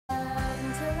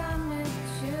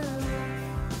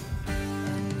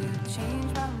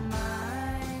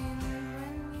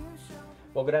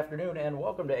Well, good afternoon and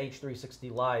welcome to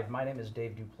H360 Live. My name is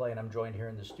Dave Duplay and I'm joined here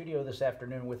in the studio this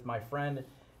afternoon with my friend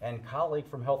and colleague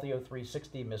from Healthy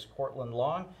O360, Miss Courtland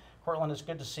Long. Courtland, it's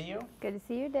good to see you. Good to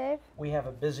see you, Dave. We have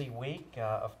a busy week.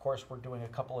 Of course, we're doing a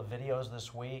couple of videos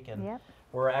this week, and Yep.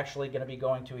 we're actually going to be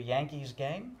going to a Yankees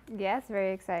game. Yes,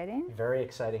 very exciting. Very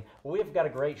exciting. Well, we've got a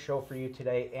great show for you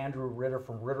today. Andrew Ritter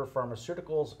from Ritter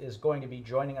Pharmaceuticals is going to be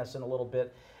joining us in a little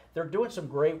bit. They're doing some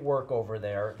great work over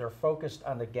there. They're focused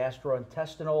on the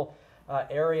gastrointestinal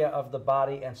area of the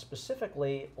body and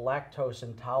specifically lactose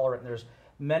intolerant. There's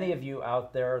many of you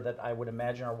out there that I would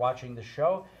imagine are watching the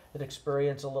show that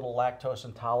experience a little lactose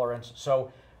intolerance.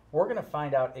 So we're going to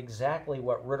find out exactly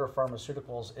what Ritter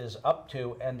Pharmaceuticals is up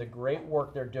to and the great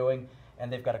work they're doing. And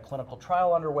they've got a clinical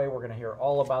trial underway. We're going to hear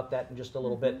all about that in just a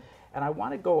little bit. And I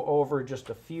want to go over just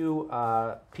a few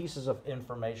pieces of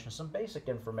information, some basic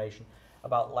information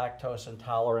about lactose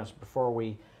intolerance before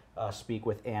we speak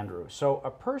with Andrew. So a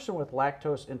person with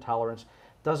lactose intolerance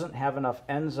doesn't have enough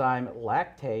enzyme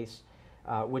lactase,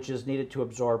 which is needed to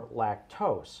absorb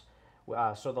lactose.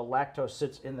 So the lactose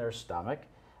sits in their stomach,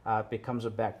 becomes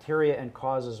a bacteria and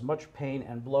causes much pain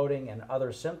and bloating and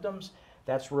other symptoms.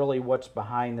 That's really what's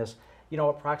behind this. You know,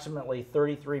 approximately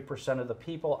 33% of the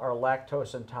people are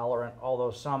lactose intolerant,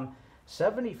 although some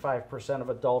 75% of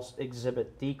adults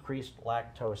exhibit decreased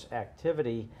lactose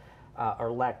activity, or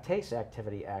lactase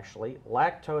activity actually.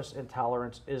 Lactose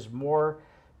intolerance is more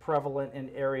prevalent in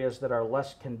areas that are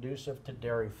less conducive to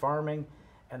dairy farming,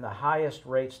 and the highest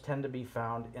rates tend to be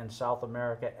found in South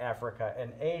America, Africa,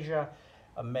 and Asia.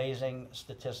 Amazing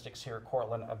statistics here,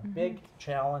 Courtland. A big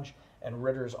challenge, and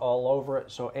Ritter's all over it.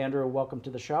 So Andrew, welcome to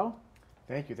the show.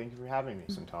 Thank you for having me.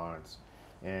 Intolerance,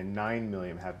 and 9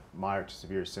 million have moderate to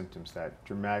severe symptoms that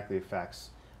dramatically affects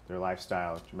their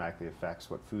lifestyle, dramatically affects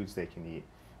what foods they can eat,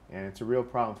 and it's a real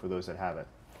problem for those that have it.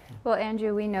 Well,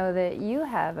 Andrew, we know that you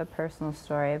have a personal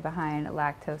story behind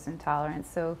lactose intolerance.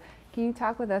 So can you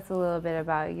talk with us a little bit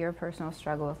about your personal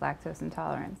struggle with lactose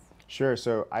intolerance? Sure.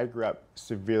 So I grew up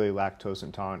severely lactose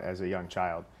intolerant as a young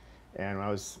child, and when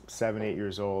I was 7, 8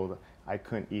 years old, I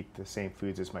couldn't eat the same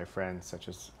foods as my friends, such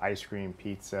as ice cream,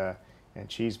 pizza, and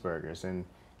cheeseburgers. And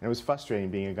it was frustrating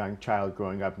being a young child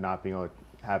growing up not being able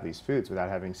to have these foods without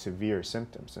having severe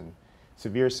symptoms. And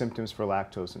severe symptoms for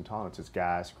lactose intolerance is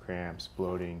gas, cramps,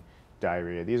 bloating,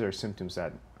 diarrhea. These are symptoms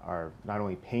that are not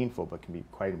only painful but can be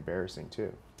quite embarrassing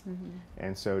too.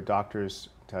 And so doctors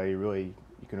tell you really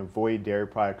you can avoid dairy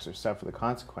products or suffer the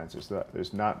consequences.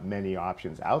 There's not many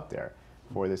options out there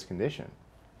for this condition.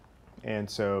 And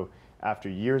so after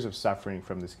years of suffering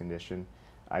from this condition,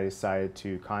 I decided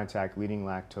to contact leading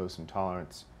lactose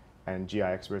intolerance and GI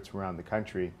experts around the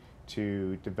country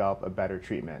to develop a better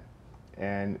treatment.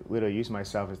 And literally used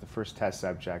myself as the first test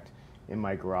subject in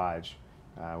my garage.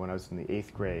 When I was in the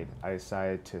 8th grade, I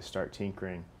decided to start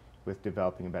tinkering with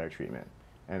developing a better treatment,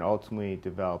 and ultimately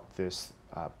developed this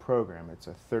program. It's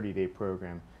a 30-day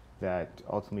program that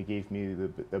ultimately gave me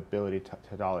the ability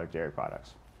to tolerate dairy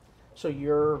products. So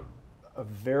you're a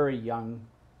very young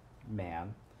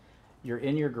man. You're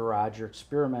in your garage, you're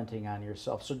experimenting on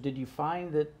yourself. So did you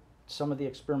find that some of the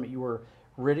experiment you were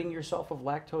ridding yourself of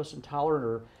lactose intolerant,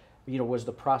 or was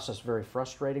the process very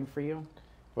frustrating for you?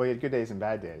 Well, you had good days and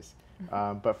bad days.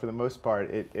 But for the most part,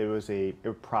 it was a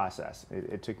process.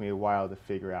 It took me a while to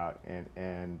figure out,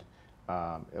 and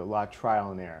a lot of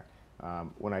trial and error.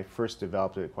 When I first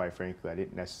developed it, quite frankly, I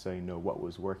didn't necessarily know what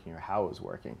was working or how it was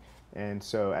working. And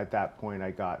so at that point,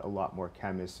 I got a lot more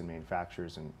chemists and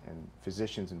manufacturers and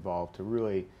physicians involved to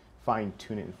really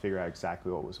fine-tune it and figure out exactly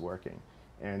what was working.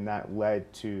 And that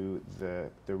led to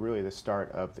really the start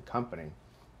of the company,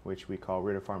 which we call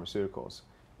Ritter Pharmaceuticals.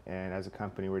 And as a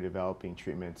company, we're developing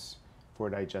treatments for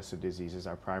digestive diseases.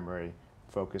 Our primary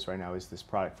focus right now is this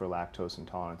product for lactose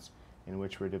intolerance, in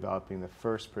which we're developing the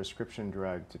first prescription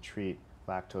drug to treat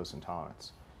lactose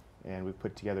intolerance. And we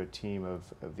put together a team of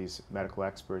these medical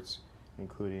experts,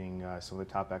 including some of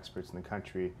the top experts in the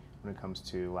country when it comes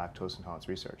to lactose intolerance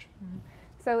research.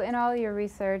 So in all your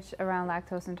research around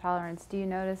lactose intolerance, do you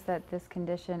notice that this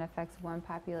condition affects one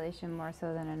population more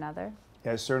so than another?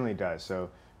 Yeah, it certainly does. So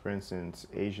for instance,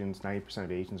 Asians, 90%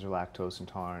 of Asians are lactose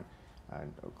intolerant,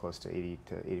 close to 80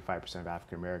 to 85% of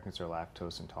African Americans are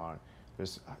lactose intolerant.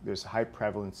 There's high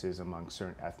prevalences among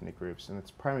certain ethnic groups, and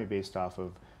it's primarily based off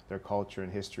of their culture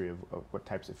and history of what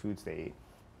types of foods they eat.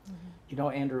 You know,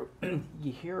 Andrew,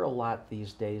 you hear a lot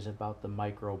these days about the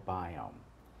microbiome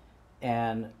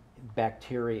and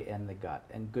bacteria in the gut,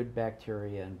 and good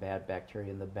bacteria and bad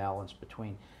bacteria, and the balance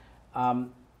between.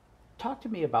 Talk to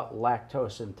me about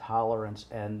lactose intolerance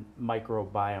and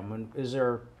microbiome. And is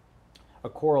there a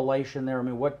correlation there? I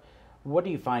mean, What do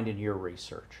you find in your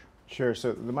research? Sure.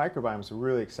 So the microbiome is a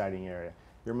really exciting area.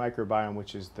 Your microbiome,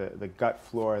 which is the gut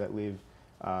flora that live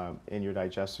in your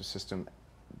digestive system,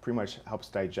 pretty much helps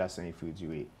digest any foods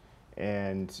you eat.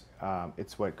 And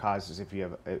it's what causes, if you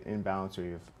have an imbalance or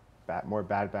you have more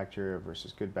bad bacteria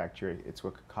versus good bacteria, it's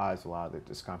what could cause a lot of the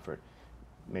discomfort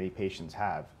many patients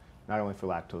have, not only for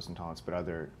lactose intolerance, but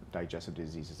other digestive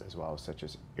diseases as well, such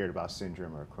as irritable bowel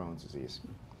syndrome or Crohn's disease.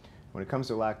 When it comes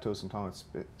to lactose intolerance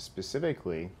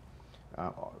specifically,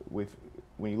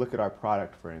 when you look at our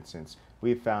product, for instance,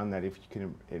 we've found that if you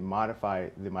can modify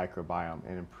the microbiome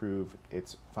and improve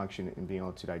its function in being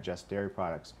able to digest dairy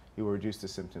products, you will reduce the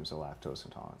symptoms of lactose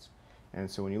intolerance. And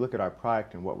so when you look at our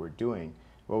product and what we're doing,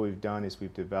 what we've done is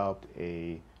we've developed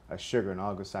a sugar, an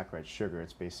oligosaccharide sugar.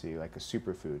 It's basically like a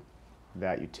superfood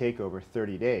that you take over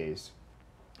 30 days.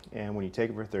 And when you take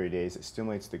it for 30 days, it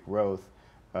stimulates the growth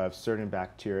of certain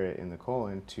bacteria in the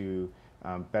colon to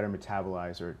better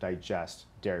metabolize or digest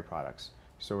dairy products.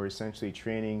 So we're essentially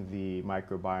training the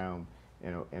microbiome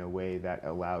in a way that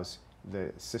allows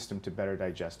the system to better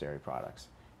digest dairy products.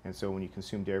 And so when you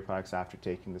consume dairy products after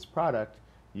taking this product,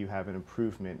 you have an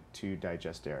improvement to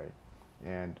digest dairy.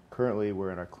 And currently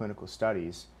we're in our clinical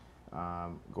studies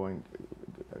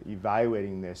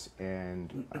evaluating this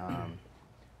and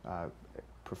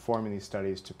performing these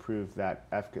studies to prove that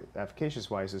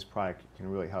efficacious-wise this product can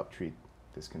really help treat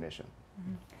this condition.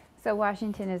 Mm-hmm. So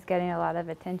Washington is getting a lot of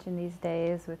attention these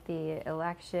days with the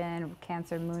election,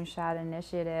 Cancer Moonshot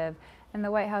Initiative, and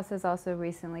the White House has also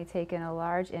recently taken a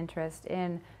large interest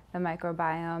in the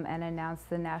microbiome and announced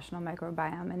the National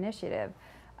Microbiome Initiative.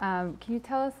 Can you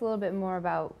tell us a little bit more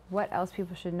about what else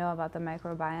people should know about the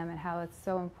microbiome and how it's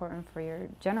so important for your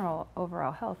general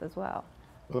overall health as well?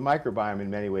 Well, the microbiome in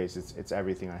many ways, it's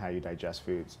everything on how you digest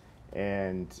foods.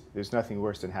 And there's nothing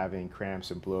worse than having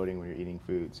cramps and bloating when you're eating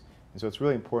foods. And so it's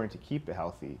really important to keep a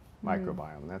healthy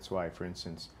microbiome. And that's why, for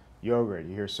instance, yogurt,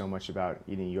 you hear so much about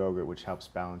eating yogurt, which helps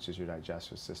balances your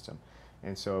digestive system.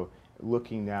 And so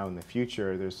looking now in the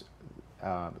future, there's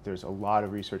a lot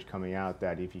of research coming out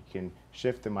that if you can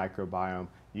shift the microbiome,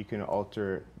 you can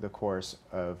alter the course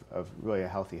of really a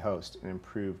healthy host and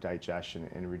improve digestion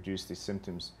and reduce the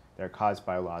symptoms that are caused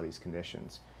by a lot of these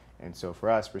conditions. And so for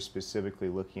us, we're specifically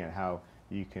looking at how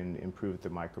you can improve the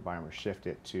microbiome or shift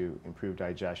it to improve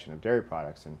digestion of dairy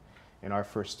products. And in our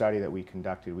first study that we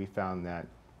conducted, we found that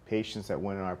patients that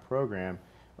went in our program,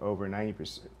 over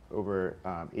 80%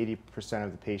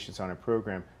 of the patients on our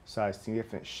program saw a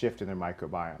significant shift in their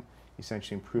microbiome,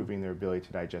 essentially improving their ability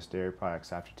to digest dairy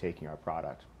products after taking our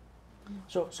product.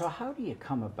 So how do you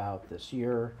come about this?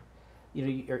 Are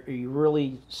you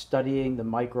really studying the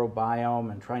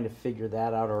microbiome and trying to figure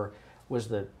that out, or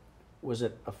was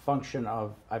it a function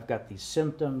of I've got these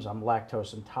symptoms, I'm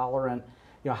lactose intolerant?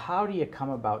 How do you come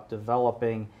about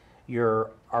developing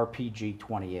your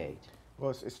RPG-28? Well,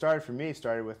 it started for me. It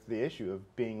started with the issue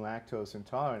of being lactose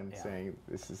intolerant and saying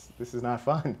this is not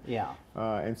fun. Yeah.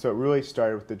 And so it really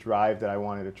started with the drive that I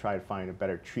wanted to try to find a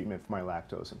better treatment for my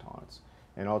lactose intolerance,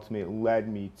 and ultimately it led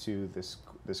me to this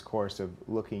course of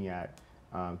looking at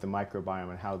the microbiome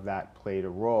and how that played a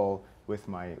role with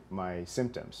my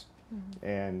symptoms,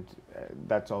 and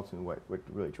that's ultimately what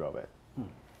really drove it.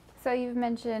 So you've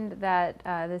mentioned that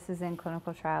this is in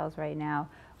clinical trials right now.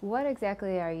 What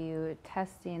exactly are you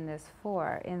testing this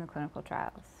for in the clinical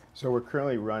trials? So we're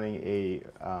currently running a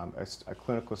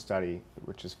clinical study,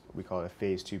 which we call it a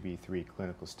phase 2b/3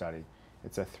 clinical study.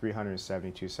 It's a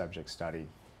 372 subject study,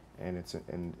 and it's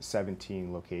in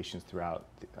 17 locations throughout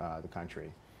the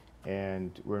country.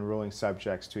 And we're enrolling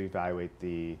subjects to evaluate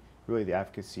the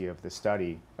efficacy of the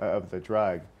study, of the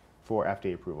drug, for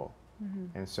FDA approval.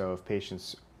 And so if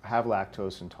patients have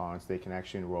lactose intolerance, they can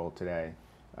actually enroll today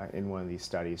in one of these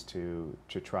studies to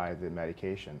try the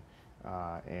medication.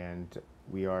 And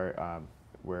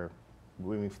we're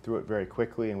moving through it very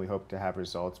quickly, and we hope to have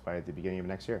results by the beginning of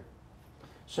next year.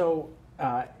 So,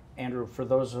 Andrew, for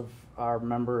those of our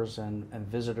members and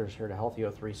visitors here to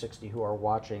Healthio360 who are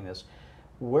watching this,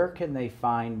 where can they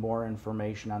find more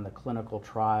information on the clinical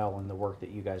trial and the work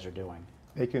that you guys are doing?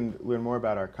 They can learn more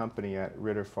about our company at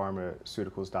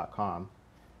ritterpharmaceuticals.com,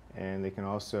 and they can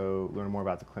also learn more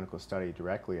about the clinical study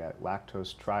directly at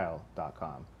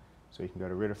lactosetrial.com. So you can go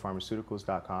to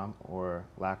ritterpharmaceuticals.com or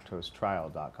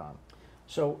lactosetrial.com.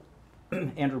 So,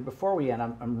 Andrew, before we end,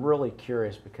 I'm really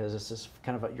curious because this is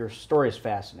kind of your story is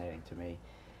fascinating to me.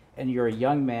 And you're a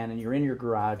young man, and you're in your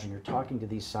garage, and you're talking to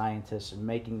these scientists and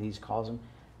making these calls. And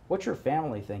what's your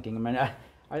family thinking? I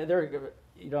mean, they're,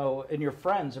 and your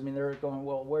friends. I mean, they're going,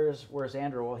 well, where's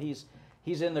Andrew? Well, he's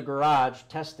he's in the garage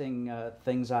testing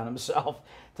things on himself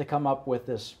to come up with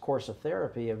this course of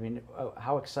therapy. I mean,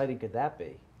 how exciting could that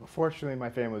be? Fortunately, my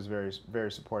family was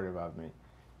very supportive of me,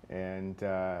 and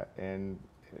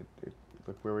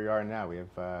look where we are now. We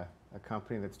have a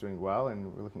company that's doing well,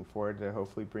 and we're looking forward to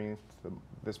hopefully bringing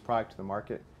this product to the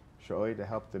market shortly to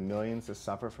help the millions that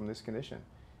suffer from this condition.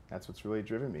 That's what's really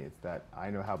driven me. It's that I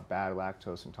know how bad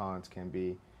lactose intolerance can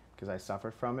be because I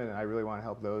suffered from it, and I really want to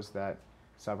help those that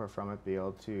suffer from it be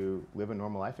able to live a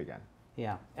normal life again.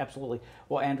 Yeah, absolutely.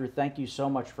 Well, Andrew, thank you so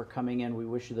much for coming in. We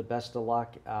wish you the best of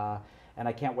luck, and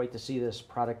I can't wait to see this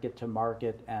product get to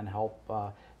market and help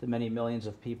the many millions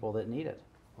of people that need it.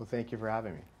 Well, thank you for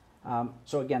having me.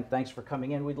 So again, thanks for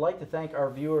coming in. We'd like to thank our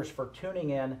viewers for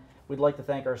tuning in. We'd like to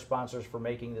thank our sponsors for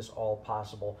making this all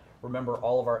possible. Remember,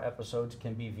 all of our episodes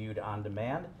can be viewed on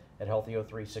demand at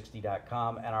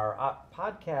healthyo360.com, and our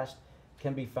podcast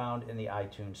can be found in the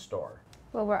iTunes store.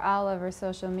 Well, we're all over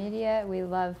social media. We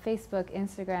love Facebook,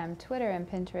 Instagram, Twitter, and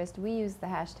Pinterest. We use the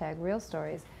hashtag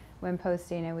RealStories when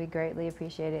posting, and we greatly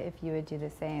appreciate it if you would do the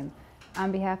same.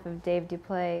 On behalf of Dave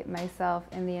Duplay, myself,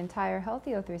 and the entire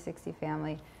Healthyo360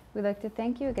 family, we'd like to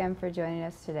thank you again for joining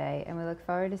us today, and we look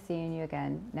forward to seeing you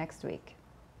again next week.